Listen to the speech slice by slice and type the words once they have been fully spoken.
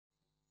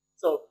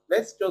So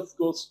let's just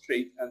go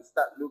straight and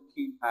start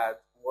looking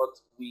at what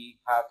we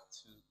have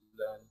to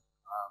learn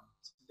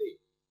today.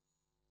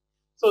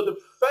 So the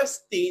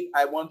first thing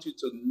I want you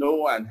to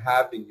know and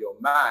have in your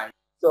mind,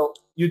 so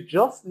you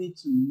just need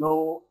to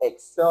know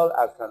Excel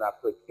as an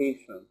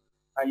application,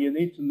 and you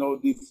need to know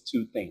these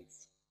two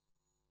things: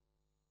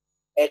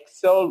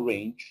 Excel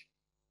range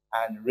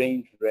and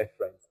range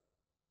reference.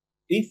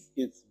 This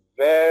is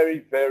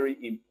very, very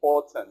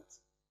important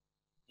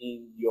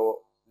in your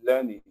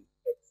learning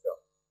Excel.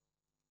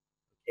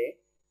 Okay,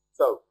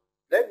 so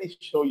let me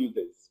show you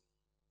this.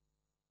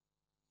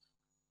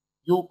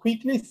 You'll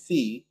quickly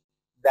see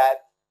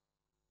that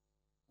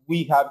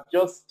we have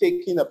just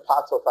taken a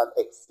part of an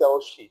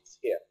Excel sheet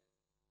here.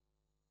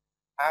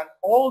 And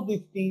all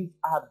these things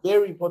are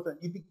very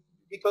important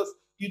because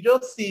you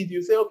just see it,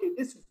 you say, okay,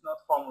 this is not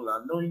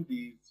formula. Knowing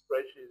the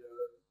spreadsheet,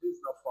 this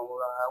is not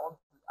formula.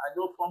 I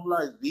know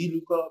formula is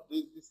VLOOKUP,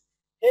 this.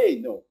 Hey,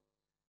 no.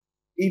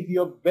 If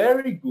you're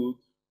very good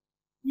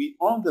with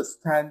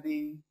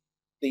understanding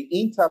the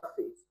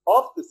interface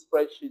of the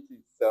spreadsheet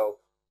itself,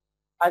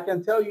 I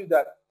can tell you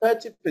that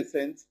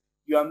 30%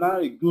 you are now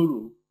a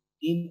guru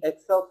in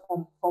Excel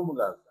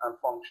formulas and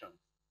functions,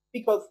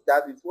 because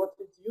that is what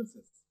it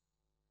uses.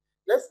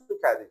 Let's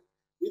look at it.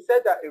 We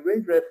said that a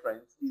range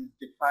reference is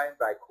defined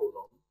by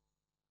column,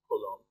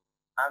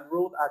 and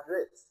row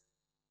address.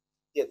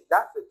 Yes,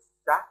 that's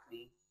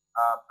exactly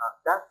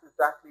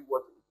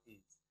what it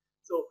is.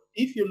 So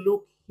if you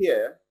look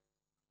here,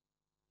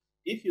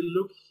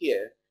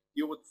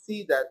 you would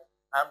see that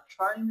I'm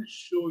trying to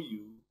show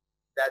you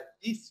that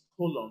this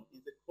column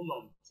is a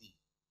column D.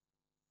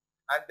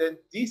 And then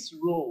this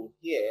row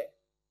here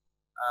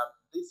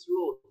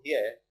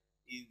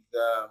is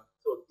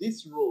so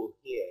this row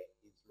here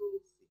is row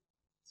C.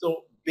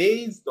 So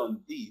based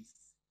on this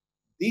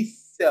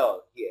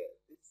cell here,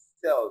 this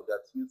cell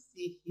that you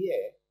see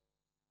here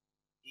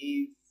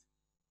is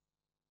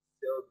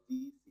cell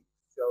D6,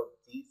 cell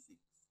D6,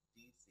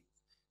 D6.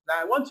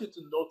 Now I want you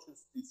to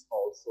notice this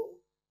also,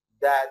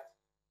 that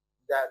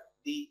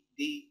the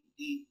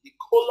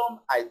column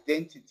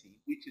identity,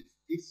 which is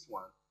this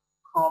one,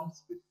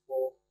 comes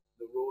before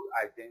the row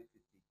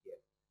identity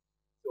here.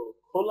 So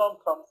column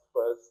comes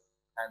first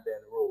and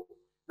then row.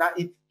 Now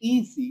it's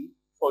easy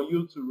for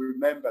you to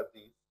remember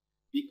this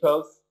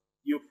because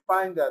you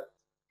find that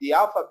the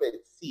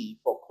alphabet C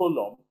for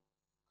column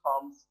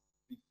comes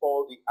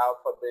before the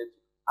alphabet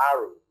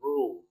arrow,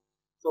 row.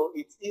 So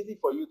it's easy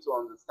for you to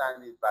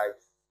understand it by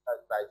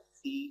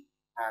C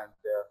and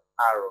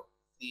arrow,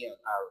 C and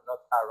arrow, not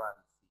arrow and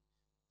C.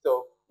 So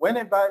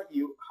whenever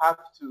you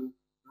have to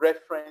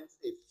reference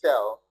a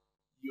cell,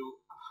 you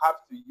have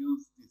to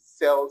use the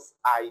cell's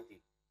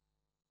ID.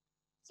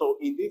 So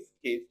in this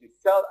case, the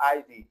cell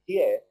ID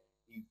here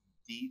is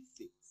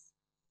D6.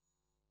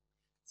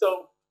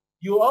 So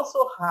you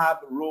also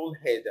have row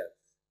headers.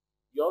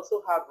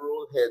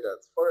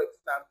 For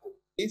example,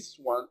 this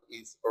one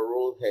is a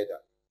row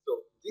header.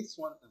 So this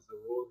one is a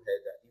row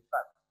header. In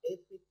fact,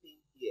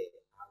 everything here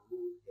are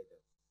row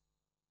headers.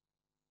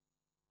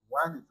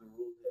 1 is a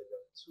row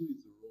header, 2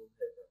 is a row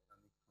header,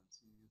 and it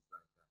continues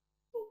like that.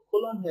 So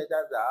column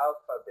headers are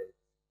alphabets,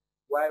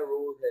 while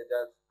row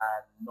headers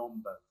are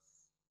numbers.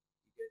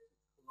 You get it?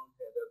 Column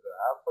headers are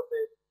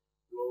alphabet,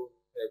 row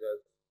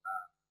headers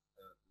are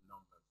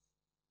numbers.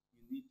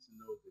 You need to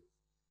know this.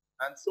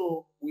 And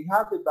so we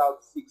have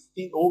about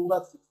over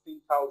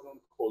 16,000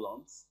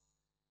 columns.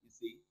 You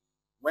see,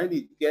 when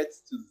it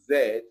gets to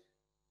Z,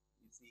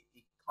 you see,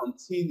 it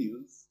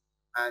continues,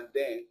 and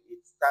then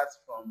it starts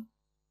from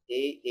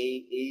A,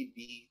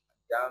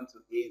 down to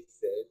AZ,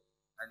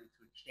 and it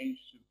will change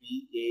to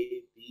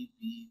BA,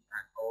 BB,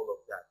 and all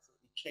of that. So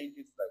it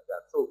changes like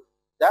that. So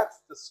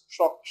that's the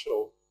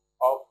structure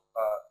of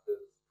the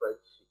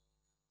spreadsheet.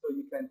 So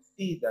you can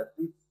see that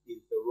this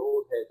is the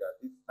row header.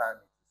 This time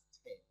it is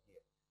 10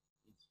 here.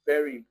 It's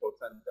very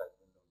important that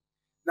you know.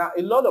 Now,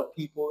 a lot of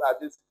people at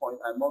this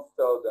point, I must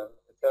tell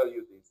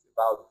you this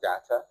about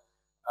data.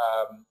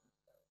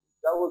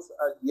 That was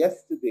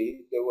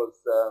yesterday. There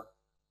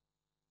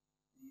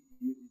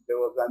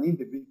was an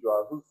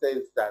individual who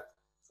says that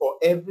for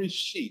every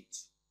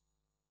sheet,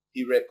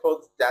 he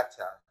records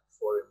data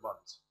for a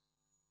month.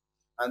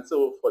 And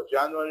so for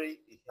January,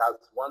 he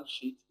has one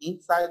sheet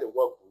inside the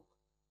workbook.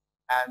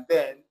 And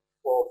then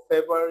for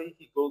February,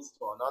 he goes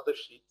to another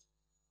sheet.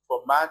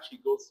 For March, he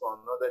goes to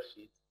another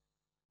sheet.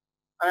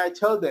 And I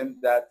tell them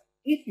that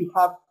if you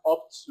have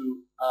up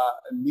to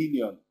 1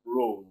 million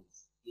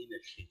rows in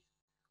a sheet,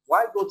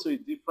 why go to a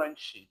different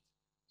sheet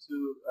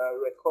to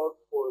record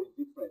for a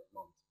different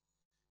month?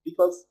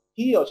 Because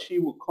he or she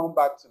will come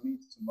back to me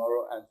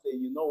tomorrow and say,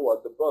 you know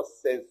what, the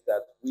boss says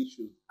that we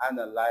should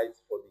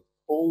analyze for the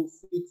whole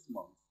 6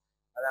 months.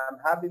 And I'm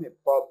having a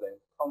problem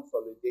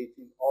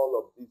consolidating all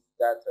of this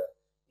data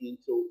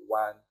into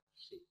one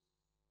sheet.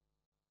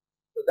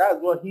 So that's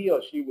what he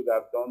or she would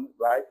have done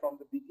right from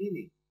the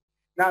beginning.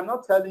 Now, I'm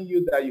not telling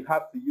you that you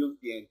have to use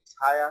the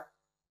entire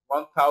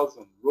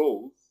 1,000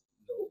 rows,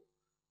 no.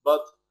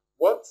 But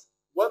what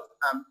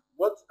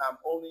I'm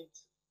only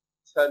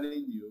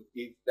telling you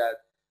is that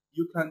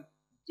you can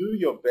do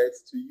your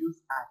best to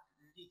use at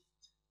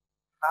least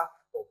half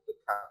of the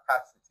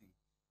capacity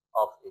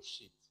of a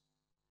sheet.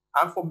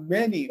 And for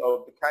many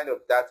of the kind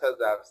of data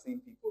that I've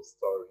seen people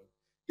storing,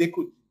 they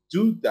could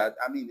do that.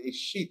 I mean, a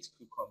sheet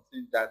could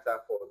contain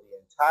data for the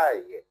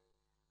entire year.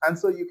 And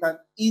so you can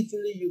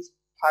easily use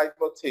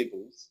pivot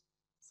tables.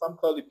 Some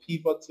call it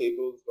pivot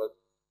tables, but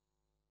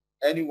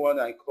anyone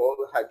I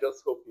call, I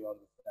just hope you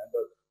understand.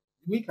 But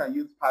we can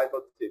use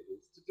pivot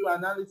tables to do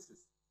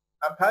analysis.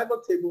 And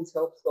pivot tables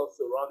helps us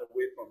to run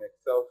away from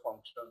Excel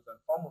functions and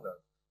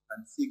formulas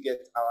and still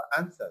get our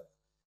answers.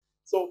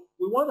 So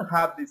we want to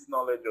have this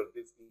knowledge of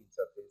this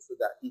interface so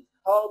that it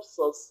helps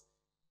us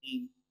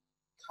in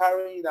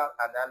carrying out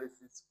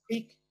analysis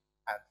quick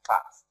and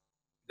fast.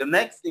 The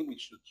next thing we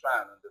should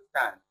try and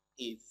understand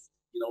is,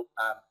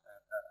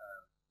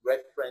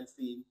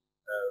 referencing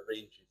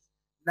ranges.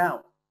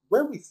 Now,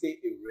 when we say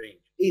a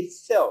range, a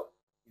cell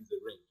is a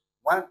range.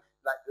 One,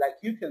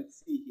 like you can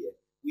see here,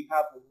 we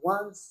have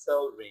one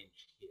cell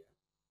range here.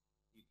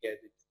 You get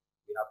it?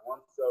 We have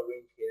one cell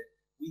range here.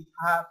 We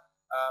have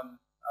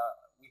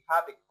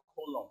a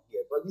column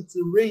here, but it's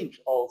a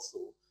range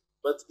also.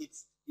 But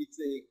it's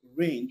a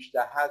range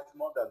that has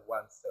more than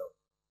one cell.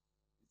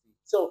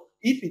 So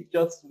if it's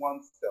just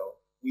one cell,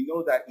 we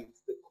know that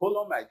it's the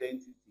column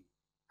identity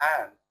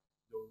and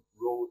the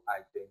row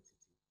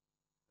identity.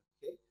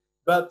 Okay?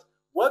 But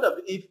what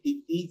if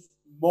it is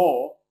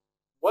more?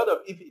 What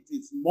if it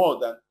is more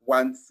than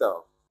one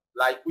cell,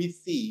 like we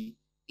see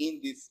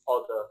in this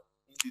other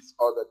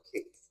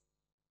case?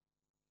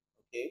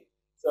 Okay,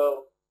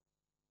 so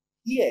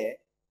here,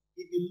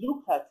 if you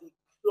look at it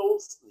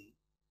closely,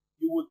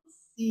 you would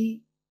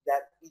see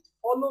that it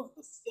follows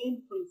the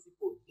same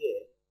principle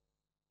here,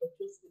 but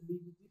just a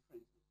little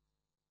differently.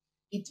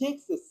 It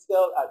takes the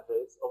cell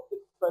address of the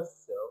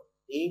first cell,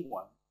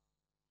 A1,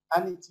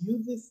 and it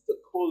uses the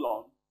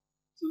colon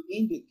to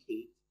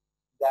indicate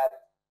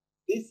that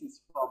this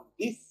is from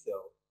this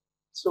cell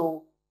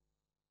to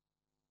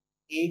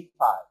A5,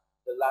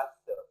 the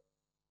last cell.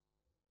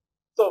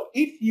 So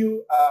if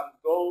you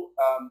go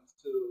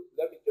to,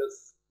 let me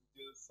just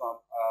do some,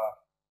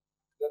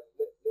 let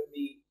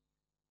me,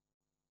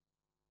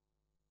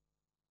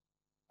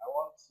 I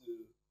want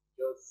to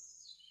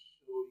just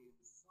show you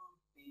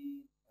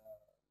something.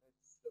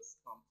 Let's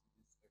just come to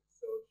this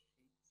Excel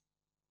sheet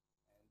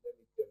and let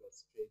me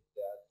demonstrate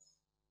that.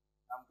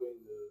 I'm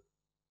going to,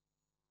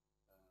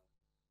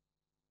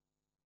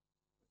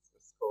 let's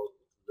just call it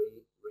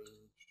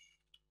range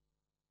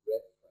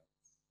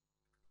reference.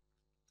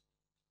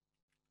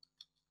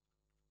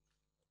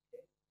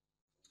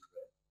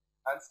 Okay.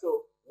 And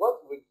so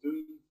what we're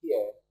doing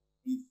here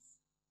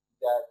is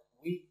that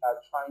we are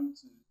trying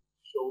to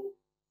show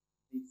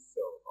this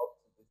cell up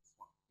to this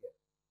one here.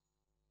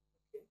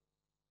 Okay.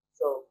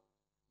 So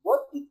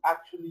what it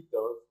actually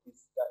does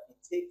is that it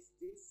takes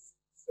this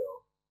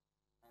cell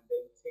and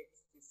then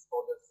takes this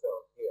other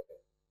cell here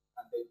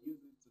and then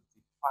uses it to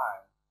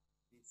define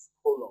this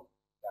column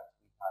that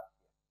we have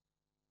here.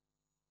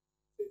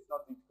 So it's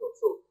not difficult.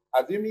 So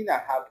assuming I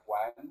have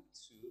 1, 2, 3,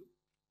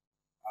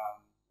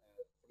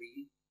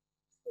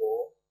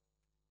 4,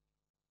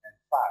 and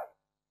 5.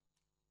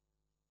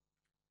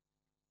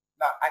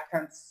 Now I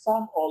can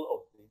sum all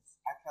of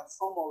this. I can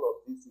sum all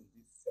of this in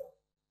this cell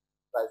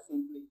by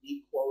simply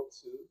equal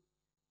to,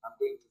 I'm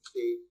going to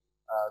say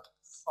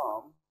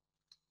sum,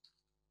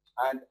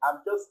 and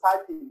I'm just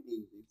typing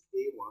in this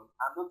A1.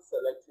 I'm not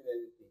selecting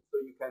anything. So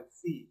you can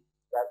see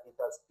that it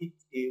has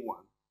picked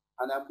A1.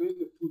 And I'm going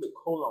to put a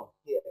column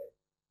here,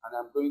 and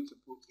I'm going to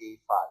put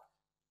A5.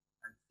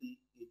 And see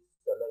it's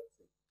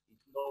selected.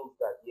 It knows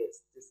that,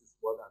 yes, this is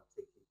what I'm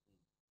taking in.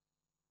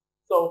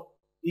 So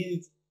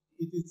it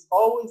is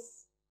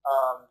always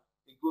a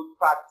good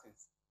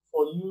practice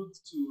for you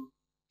to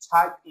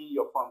type in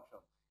your function.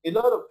 A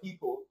lot of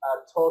people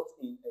are taught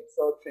in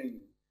Excel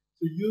training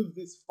to use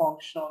this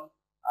function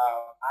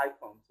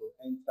icon to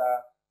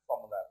enter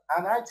formulas.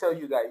 And I tell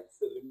you that it's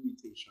a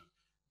limitation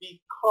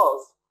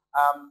because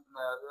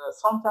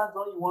sometimes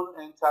when you want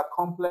to enter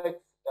complex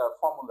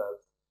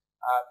formulas,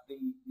 the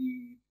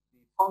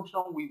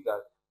function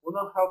wizard will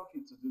not help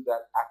you to do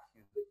that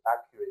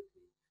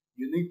accurately.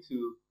 You need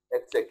to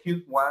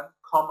execute one,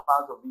 come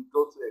out of it,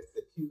 go to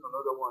execute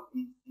another one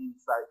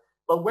inside.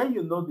 But when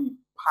you know the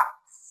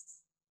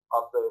parts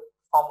of the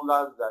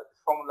formula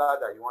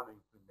that you want to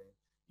implement,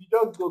 you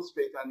just go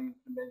straight and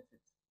implement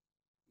it.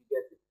 You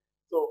get it.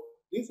 So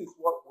this is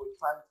what we're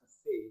trying to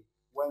say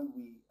when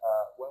we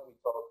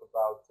talk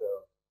about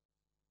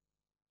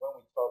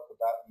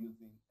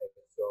using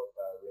Excel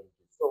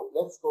ranges. So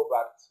let's go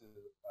back to this.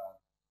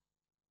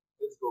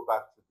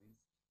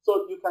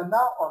 So you can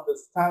now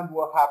understand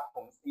what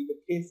happens in the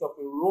case of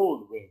a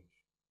row range.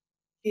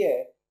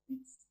 Here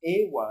it's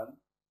A1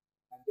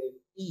 and then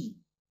E1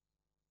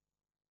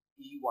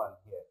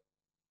 here.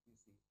 You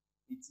see,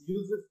 it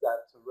uses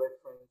that to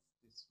reference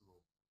this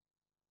row.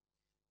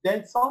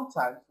 Then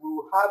sometimes we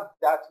will have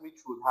that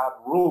which will have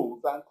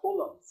rows and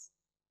columns.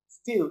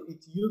 Still,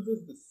 it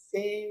uses the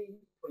same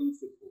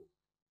principle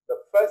the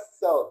first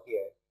cell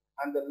here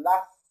and the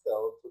last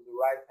cell to the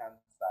right hand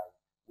side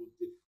will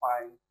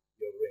define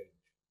your range.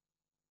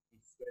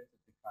 It's going to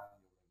define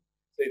your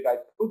range. So if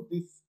I put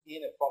this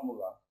in a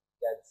formula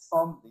that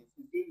sum this,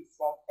 it's going to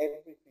sum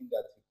everything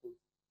that you put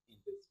in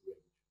this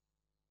range.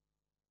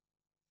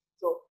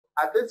 So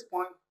at this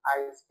point,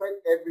 I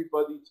expect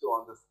everybody to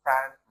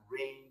understand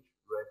range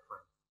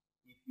reference.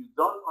 If you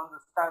don't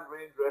understand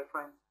range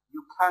reference,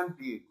 you can't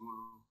be a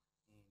guru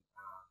in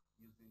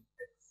using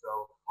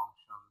Excel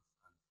functions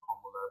and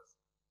formulas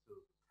to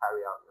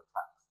carry out your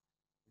tasks.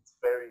 It's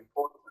very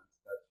important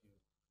that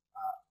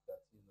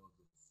you know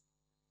this.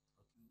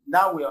 Okay.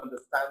 Now we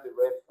understand the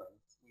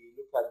reference. We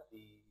look at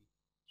the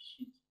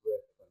sheet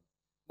reference.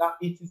 Now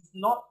it is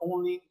not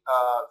only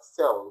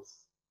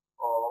cells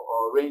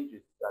or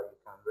ranges that you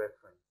can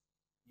reference.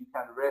 You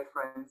can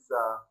reference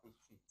a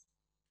sheet.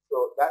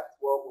 So that's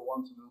what we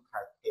want to look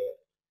at here.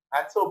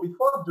 And so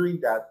before doing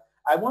that,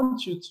 I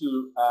want you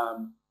to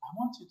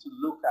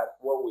look at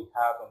what we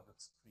have on the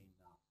screen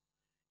now.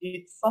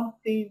 It's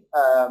something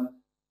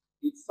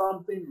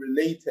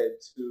related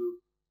to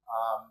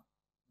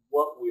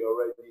what we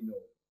already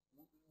know.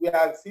 We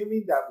are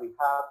assuming that we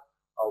have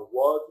a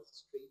Word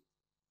street,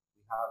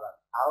 we have an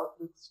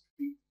Outlook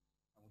street,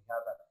 and we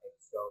have an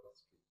Excel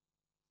street.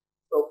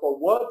 So for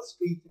Word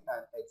street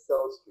and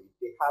Excel street,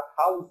 they have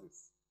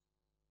houses,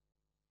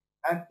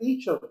 and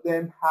each of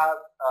them have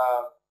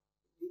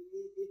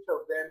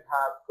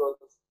got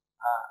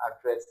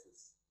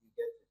addresses. You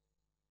get it?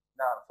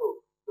 Now,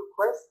 so the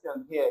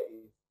question here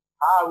is,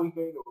 how are we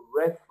going to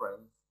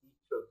reference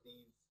each of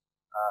these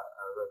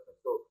references?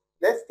 So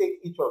let's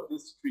take each of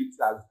these streets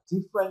as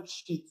different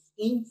sheets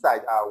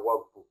inside our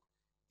workbook.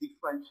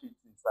 Different sheets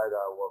inside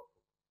our workbook.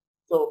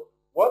 So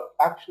what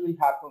actually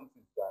happens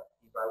is that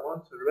if I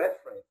want to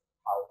reference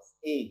house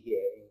A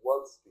here in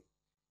Wall Street,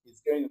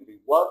 it's going to be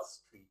Wall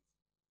Street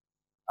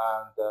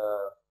and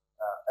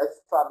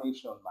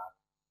exclamation mark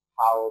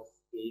house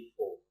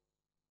A4.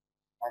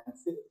 And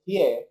so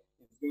here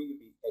it's going to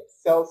be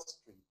Excel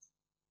Street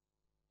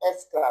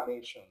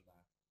exclamation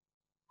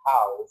mark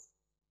house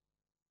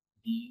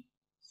B2.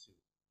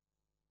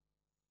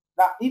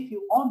 Now, if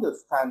you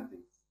understand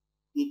this,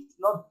 it's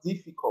not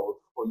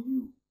difficult for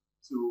you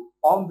to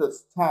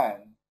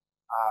understand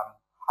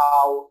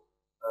how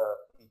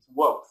it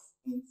works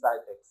inside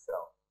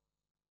Excel.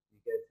 You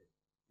get it?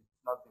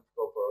 It's not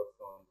difficult for us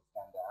to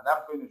understand that. And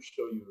I'm going to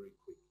show you real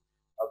quick.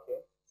 Okay?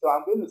 So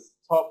I'm going to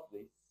stop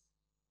this.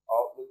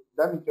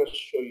 Let me just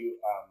show you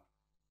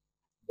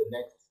the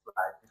next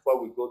slide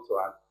before we go to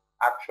an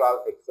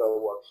actual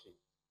Excel worksheet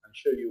and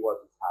show you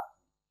what is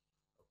happening.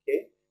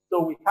 Okay?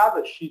 So we have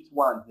a sheet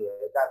 1 here.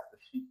 That's the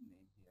sheet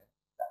name here.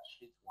 That's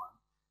sheet 1.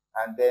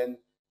 And then,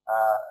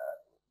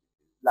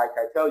 like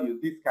I tell you,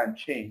 this can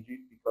change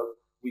it because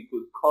we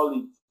could call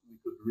it, we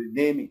could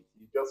rename it.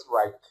 You just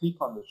right click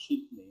on the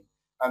sheet name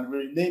and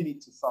rename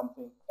it to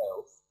something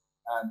else.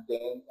 And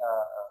then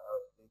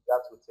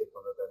that will take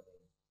another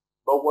name.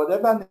 But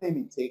whatever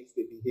name it takes,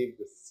 they behave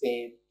the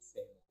same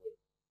way.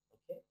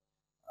 Okay?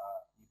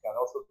 You can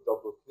also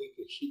double click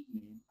a sheet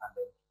name and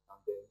then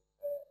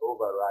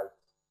overwrite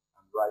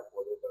and write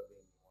whatever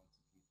name you want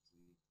to give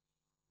to it.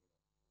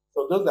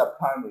 So those are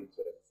primary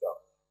to Excel.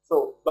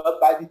 So,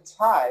 but by the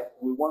time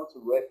we want to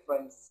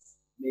reference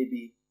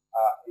maybe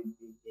in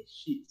a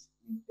sheet,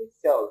 in a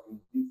cell in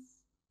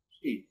this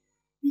sheet,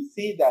 you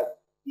see that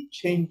it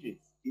changes.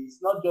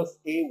 It's not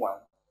just A1.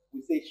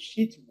 We say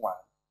sheet 1.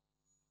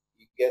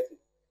 You get it?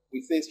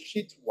 We say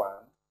sheet 1.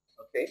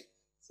 Okay?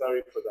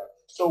 Sorry for that.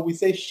 So we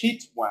say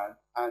sheet 1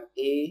 and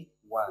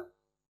A1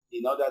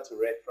 in order to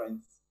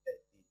reference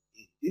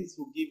it. This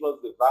will give us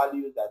the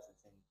value that is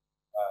in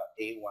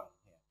A1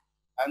 here.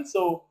 And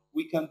so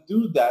we can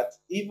do that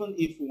even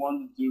if we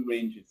want to do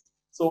ranges.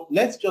 So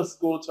let's just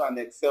go to an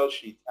Excel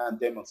sheet and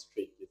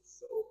demonstrate this.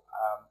 So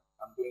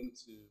I'm going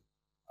to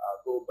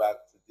go back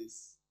to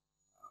this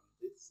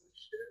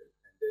share,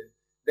 and then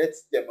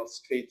let's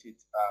demonstrate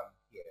it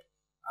here.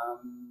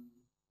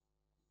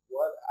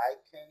 What I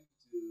can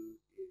do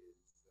is,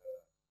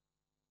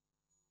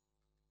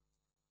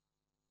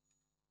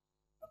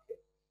 okay.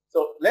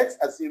 So let's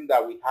assume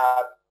that we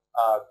have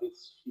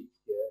this sheet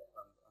here.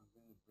 I'm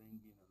going to bring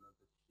in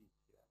another sheet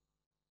here.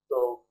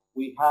 So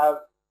we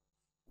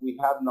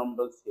have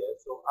numbers here.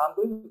 So I'm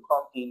going to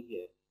come in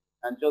here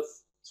and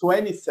just to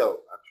any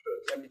cell, actually.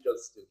 Let me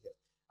just do here.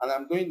 And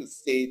I'm going to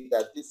say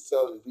that this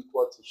cell is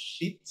equal to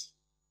sheet.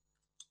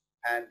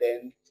 And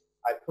then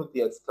I put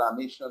the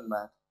exclamation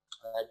mark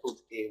and I put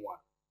A1.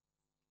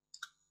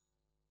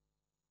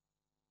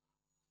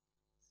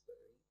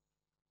 Sorry.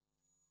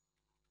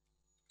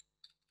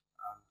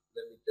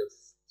 Let me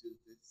just do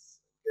this.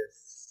 I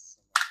guess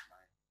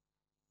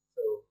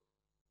so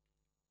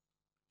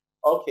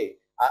okay.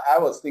 I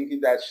was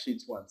thinking that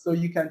sheet 1. So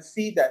you can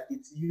see that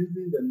it's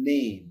using the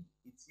name.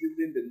 It's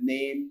using the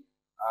name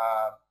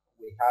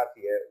we have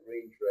here,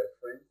 range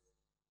reference,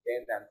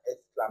 then an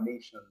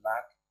exclamation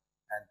mark,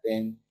 and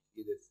then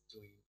it is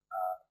doing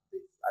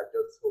this. I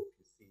just hope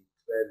you see it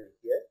clearly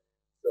here.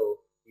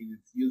 So it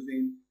is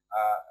using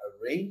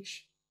a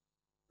range,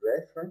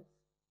 reference,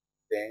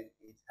 then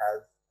it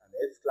has an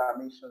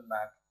exclamation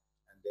mark,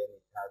 and then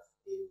it has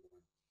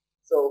A1.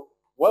 So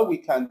what we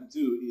can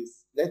do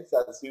is, let's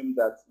assume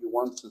that you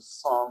want to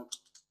sum.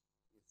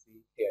 You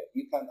see here,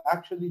 you can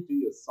actually do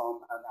your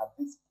sum, and at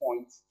this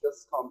point,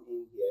 just come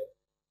in here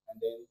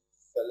and then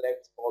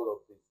select all of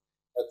this.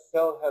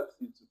 Excel helps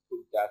you to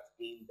put that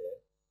in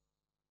there.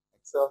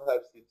 Excel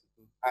helps you to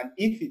do, and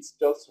if it's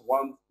just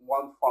one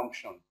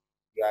function,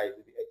 right?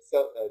 The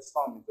Excel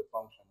sum is the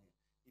function here.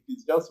 If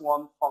it's just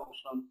one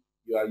function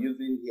you are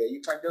using here,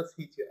 you can just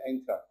hit your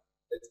enter.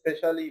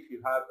 Especially if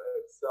you have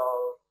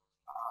Excel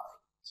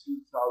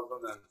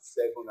 2007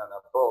 and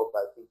above,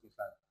 I think you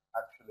can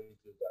actually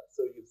do that.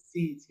 So you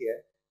see it here.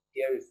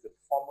 Here is the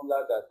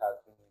formula that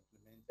has been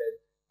implemented,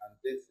 and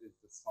this is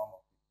the sum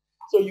of it.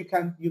 So you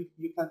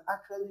can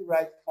actually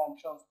write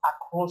functions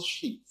across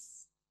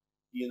sheets,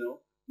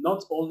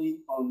 not only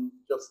on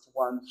just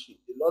one sheet.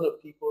 A lot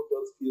of people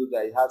just feel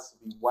that it has to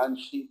be one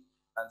sheet,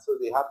 and so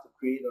they have to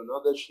create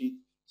another sheet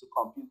to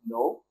compute.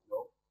 No.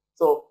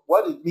 So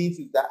what it means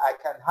is that I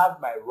can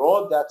have my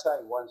raw data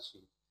in one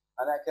sheet,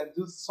 and I can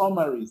do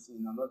summaries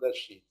in another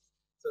sheet,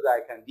 so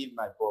that I can give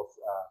my boss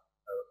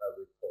a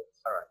report.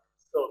 All right.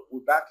 So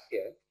we're back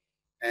here,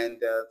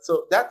 and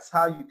so that's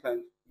how you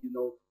can,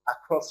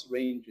 across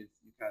ranges,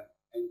 you can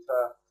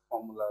enter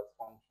formulas,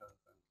 functions,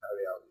 and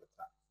carry out your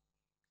tasks.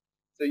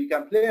 So you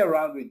can play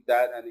around with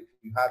that, and if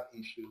you have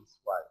issues,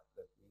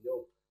 let me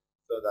know,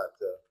 so that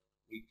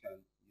we can